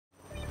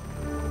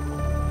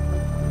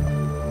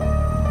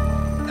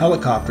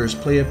Helicopters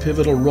play a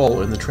pivotal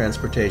role in the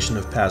transportation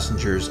of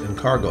passengers and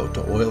cargo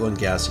to oil and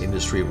gas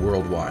industry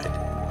worldwide.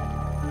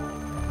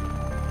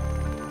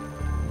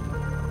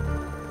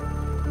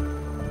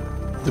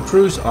 The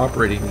crews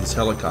operating these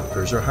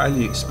helicopters are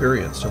highly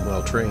experienced and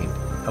well trained.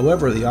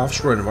 However, the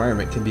offshore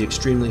environment can be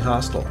extremely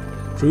hostile.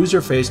 Crews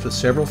are faced with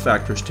several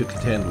factors to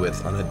contend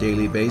with on a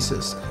daily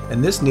basis,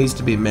 and this needs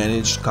to be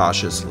managed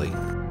cautiously.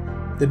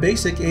 The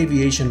Basic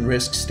Aviation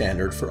Risk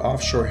Standard for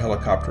Offshore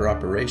Helicopter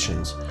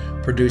Operations,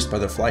 produced by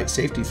the Flight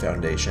Safety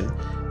Foundation,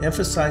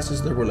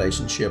 emphasizes the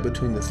relationship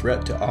between the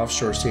threat to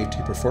offshore safety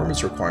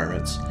performance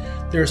requirements,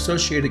 their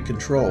associated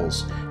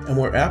controls, and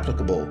where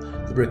applicable,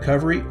 the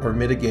recovery or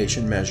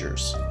mitigation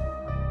measures.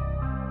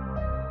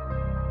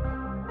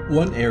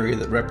 One area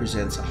that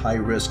represents a high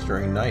risk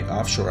during night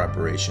offshore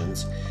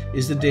operations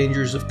is the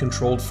dangers of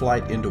controlled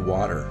flight into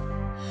water.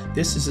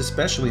 This is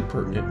especially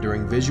pertinent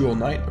during visual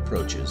night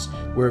approaches,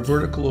 where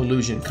vertical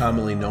illusion,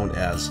 commonly known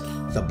as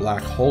the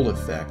black hole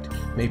effect,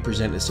 may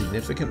present a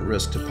significant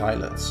risk to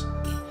pilots.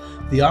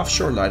 The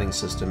offshore lighting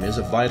system is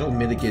a vital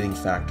mitigating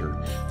factor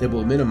that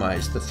will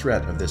minimize the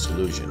threat of this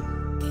illusion.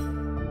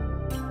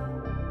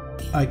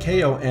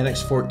 ICAO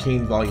Annex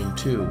 14 Volume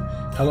 2,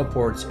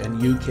 Heliports and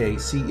UK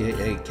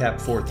CAA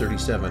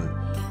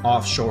CAP437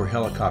 Offshore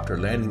Helicopter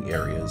Landing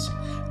Areas,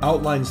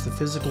 outlines the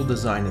physical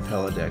design of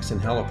helidecks and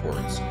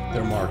heliports,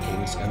 their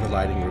markings, and the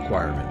lighting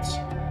requirements.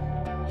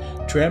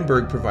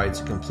 Tramberg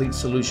provides a complete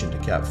solution to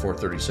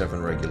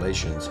CAP437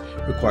 regulations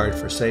required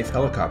for safe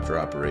helicopter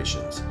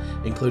operations,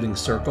 including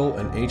circle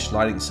and H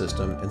lighting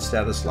system and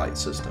status light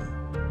system.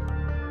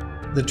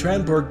 The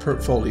Tramberg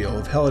portfolio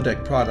of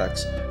Helideck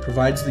products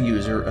provides the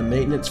user a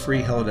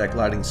maintenance-free Helideck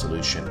lighting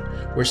solution,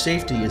 where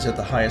safety is at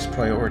the highest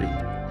priority.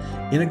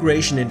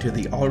 Integration into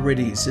the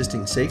already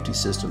existing safety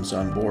systems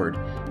on board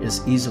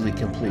is easily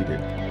completed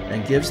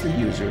and gives the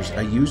users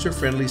a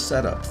user-friendly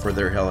setup for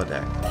their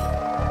Helideck.